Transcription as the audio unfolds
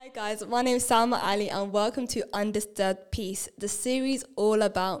Guys, my name is Salma Ali and welcome to Undisturbed Peace, the series all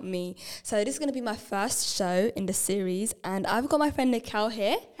about me. So this is going to be my first show in the series and I've got my friend Nikelle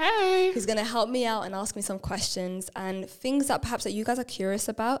here. Hey! Who's going to help me out and ask me some questions and things that perhaps that you guys are curious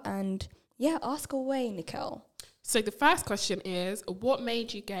about, and yeah, ask away, Nikelle. So the first question is, what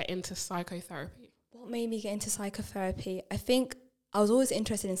made you get into psychotherapy? What made me get into psychotherapy? I think I was always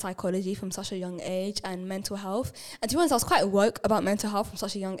interested in psychology from such a young age and mental health. And to be honest, I was quite woke about mental health from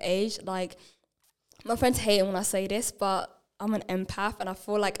such a young age. Like, my friends hate it when I say this, but I'm an empath and I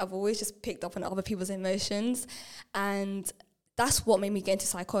feel like I've always just picked up on other people's emotions. And that's what made me get into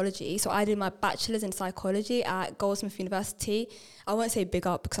psychology. So I did my bachelor's in psychology at Goldsmith University. I won't say big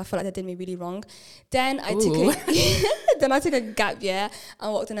up because I feel like they did me really wrong. Then I took a gap year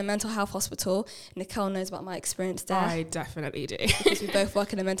and worked in a mental health hospital. Nikelle knows about my experience there. I definitely do. Because we both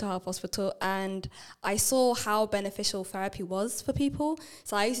work in a mental health hospital, and I saw how beneficial therapy was for people.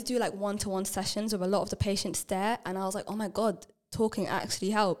 So I used to do like one-to-one sessions with a lot of the patients there, and I was like, oh my God, talking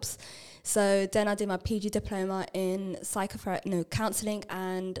actually helps. So then I did my PG diploma in counselling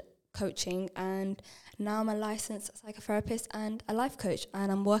and coaching, and now I'm a licensed psychotherapist and a life coach,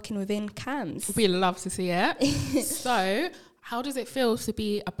 and I'm working within CAMS. We love to see it. So, how does it feel to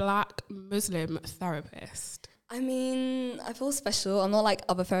be a Black Muslim therapist? I mean, I feel special. I'm not like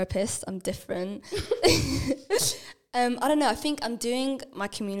other therapists. I'm different. I don't know. I think I'm doing my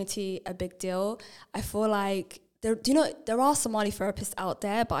community a big deal. I feel like there are Somali therapists out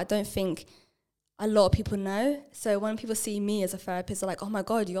there, but I don't think a lot of people know. So when people see me as a therapist, they're like, oh my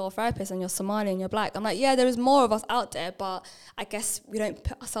God, you're a therapist and you're Somali and you're Black. I'm like, yeah, there is more of us out there, but I guess we don't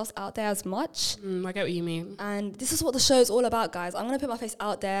put ourselves out there as much. I get what you mean. And this is what the show is all about, guys. I'm going to put my face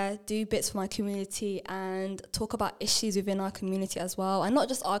out there, do bits for my community and talk about issues within our community as well. And not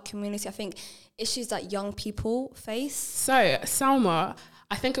just our community, I think issues that young people face. So, Salma,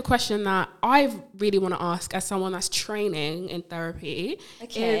 I think a question that I really want to ask as someone that's training in therapy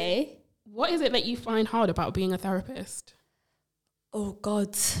is, what is it that you find hard about being a therapist? Oh,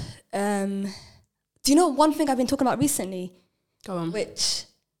 God. Do you know one thing I've been talking about recently? Go on. Which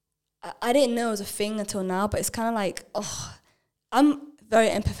I didn't know was a thing until now, but it's kind of like, I'm very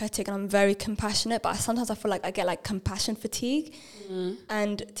empathetic and I'm very compassionate, but sometimes I feel like I get like compassion fatigue.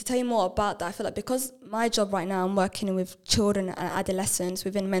 And to tell you more about that, I feel like because my job right now, I'm working with children and adolescents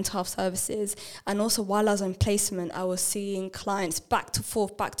within mental health services, and also while I was on placement, I was seeing clients back to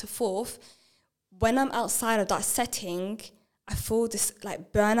forth. When I'm outside of that setting, I feel this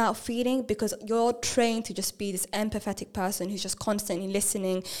like burnout feeling, because you're trained to just be this empathetic person who's just constantly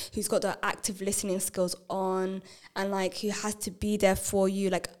listening, who's got the active listening skills on, and like who has to be there for you.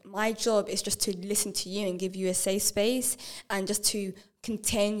 Like my job is just to listen to you and give you a safe space and just to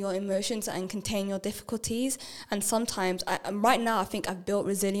contain your emotions and contain your difficulties. And sometimes, right now I think I've built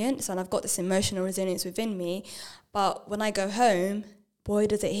resilience and I've got this emotional resilience within me. But when I go home, boy,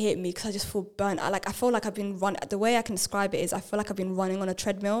 does it hit me, because I just feel burnt. I feel like I've been running. The way I can describe it is I feel like I've been running on a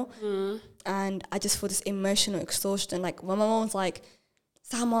treadmill, and I just feel this emotional exhaustion. Like when my mom's like,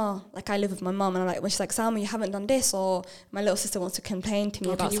 Salma, like I live with my mom, and I'm like, when she's like, Salma, you haven't done this, or my little sister wants to complain to me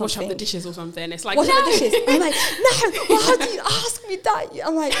about something. Can you wash up the dishes or something? It's like, wash up the dishes. I'm like, no, why do you ask me that? I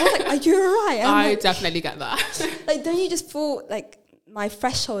was like, are you alright? I definitely get that. Like, don't you just feel like my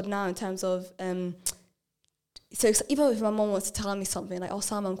threshold now in terms of so even if my mom wants to tell me something like, oh,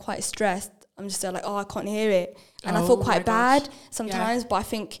 Sam, I'm quite stressed, I'm just there like, oh, I can't hear it. And I feel quite bad sometimes, but I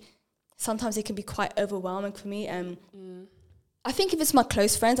think sometimes it can be quite overwhelming for me. I think if it's my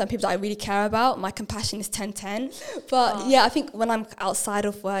close friends and people that I really care about, my compassion is 10-10. But yeah, I think when I'm outside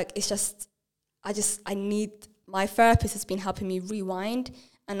of work, it's just, I need, my therapist has been helping me rewind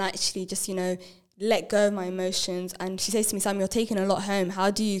and actually just, let go of my emotions. And she says to me, Sam, you're taking a lot home.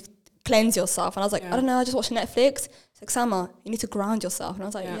 How do you cleanse yourself? And I was like, I don't know, I just watch Netflix. It's like, Salma, you need to ground yourself. And I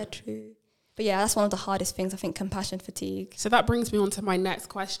was like, yeah, true. But yeah, that's one of the hardest things, I think, compassion fatigue. So that brings me on to my next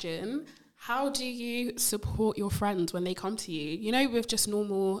question. How do you support your friends when they come to you? with just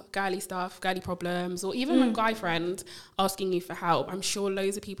normal girly stuff, girly problems, or even a guy friend asking you for help. I'm sure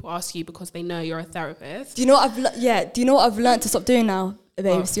loads of people ask you because they know you're a therapist. Do you know what I've learned to stop doing now,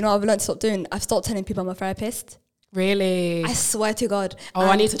 babes? Do you know what I've learned to stop doing? I've stopped telling people I'm a therapist. Really? I swear to God. Oh,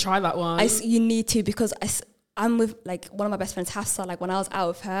 I need to try that one. You need to, because I'm with like one of my best friends, Hafsa. Like when I was out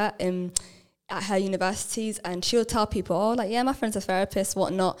with her at her universities, and she'll tell people, oh, like, yeah, my friend's a therapist,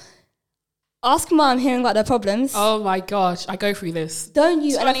 whatnot. Ask Mum hearing about their problems. Oh my gosh, I go through this. Don't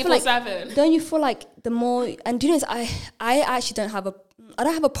you? 24/7. Don't you feel like the more, and do you know, I actually don't have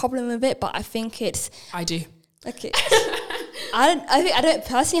a problem with it, but I think it's. I do. Okay. I don't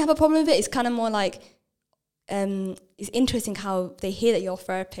personally have a problem with it. It's kind of more like, it's interesting how they hear that you're a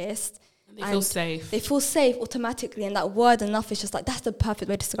therapist. And they feel safe. They feel safe automatically, and that word enough is just like, that's the perfect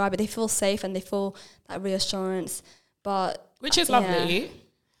way to describe it. They feel safe and they feel that reassurance. Which is lovely,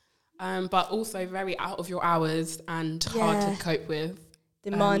 but also very out of your hours and hard to cope with.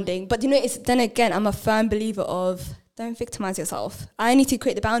 Demanding. But then again, I'm a firm believer of don't victimize yourself. I need to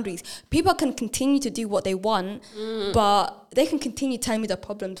create the boundaries. People can continue to do what they want, but they can continue telling me their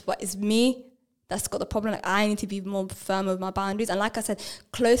problems, but it's me that's got the problem. Like, I need to be more firm with my boundaries. And like I said,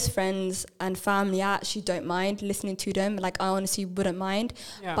 close friends and family, I actually don't mind listening to them. Like, I honestly wouldn't mind.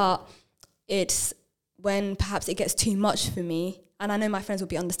 Yeah. But it's when perhaps it gets too much for me, and I know my friends will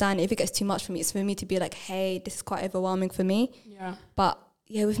be understanding. If it gets too much for me, it's for me to be like, hey, this is quite overwhelming for me. Yeah. But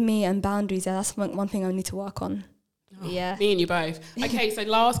yeah, with me and boundaries, that's one thing I need to work on. Oh, yeah. Me and you both. Okay, so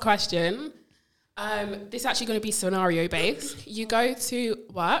last question. This is actually going to be scenario based. You go to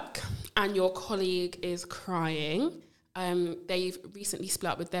work and your colleague is crying. They've recently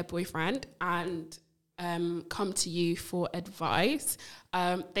split up with their boyfriend and come to you for advice.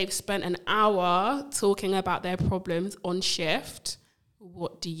 They've spent an hour talking about their problems on shift.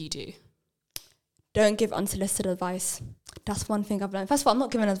 What do you do? Don't give unsolicited advice. That's one thing I've learned. First of all, I'm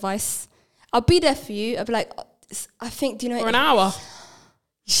not giving advice. I'll be there for you. I'll be like, I think, do you know... For an hour.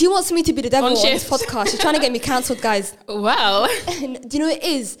 She wants me to be the devil on this podcast. She's trying to get me cancelled, guys. Well. And do you know what it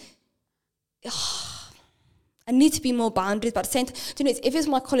is? I need to be more boundaries, but at the same time, do you know, if it's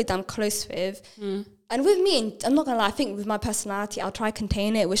my colleague that I'm close with, and with me, I'm not going to lie, I think with my personality, I'll try to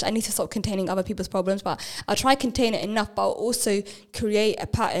contain it, which I need to stop containing other people's problems, but I'll try to contain it enough, but I'll also create a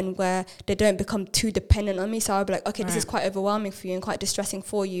pattern where they don't become too dependent on me. So I'll be like, okay, this is quite overwhelming for you and quite distressing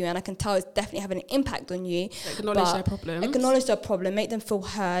for you, and I can tell it's definitely having an impact on you. Acknowledge their problems. Acknowledge their problem, make them feel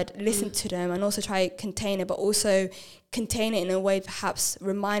heard, listen to them, and also try to contain it, but also contain it in a way perhaps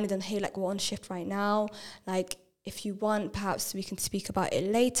reminding them, hey, like, we're on shift right now, like, if you want, perhaps we can speak about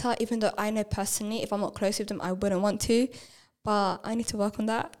it later, even though I know personally, if I'm not close with them, I wouldn't want to. But I need to work on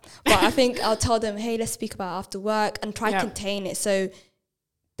that. But I think I'll tell them, hey, let's speak about it after work, and try to contain it so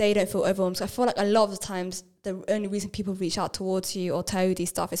they don't feel overwhelmed. So I feel like a lot of the times, the only reason people reach out towards you or tell you these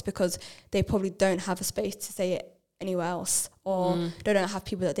stuff is because they probably don't have a space to say it anywhere else, or they don't have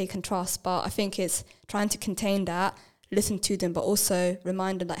people that they can trust. But I think it's trying to contain that, listen to them, but also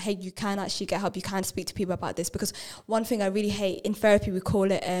remind them that, hey, you can actually get help. You can speak to people about this. Because one thing I really hate in therapy, we call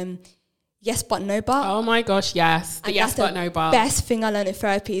it yes but no but. Oh my gosh, yes. The yes but no but. Best thing I learned in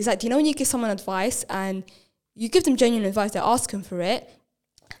therapy is like, do you know when you give someone advice and you give them genuine advice, they're asking for it,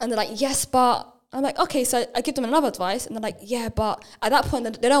 and they're like, yes but. I'm like, okay, so I give them another advice, and they're like, yeah, but at that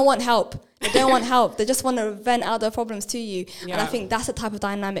point, they don't want help. They don't want help. They just want to vent out their problems to you. Yeah. And I think that's the type of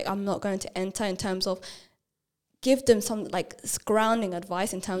dynamic I'm not going to enter, in terms of give them some like grounding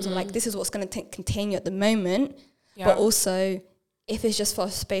advice in terms of like, this is what's going to contain you at the moment. Yeah. But also, if it's just for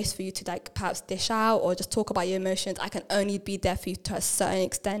a space for you to like perhaps dish out or just talk about your emotions, I can only be there for you to a certain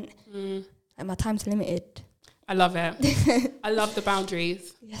extent. And my time's limited. I love it. I love the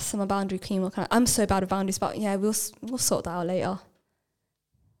boundaries. Yes, I'm a boundary queen. I'm so bad with boundaries, but yeah, we'll sort that out later.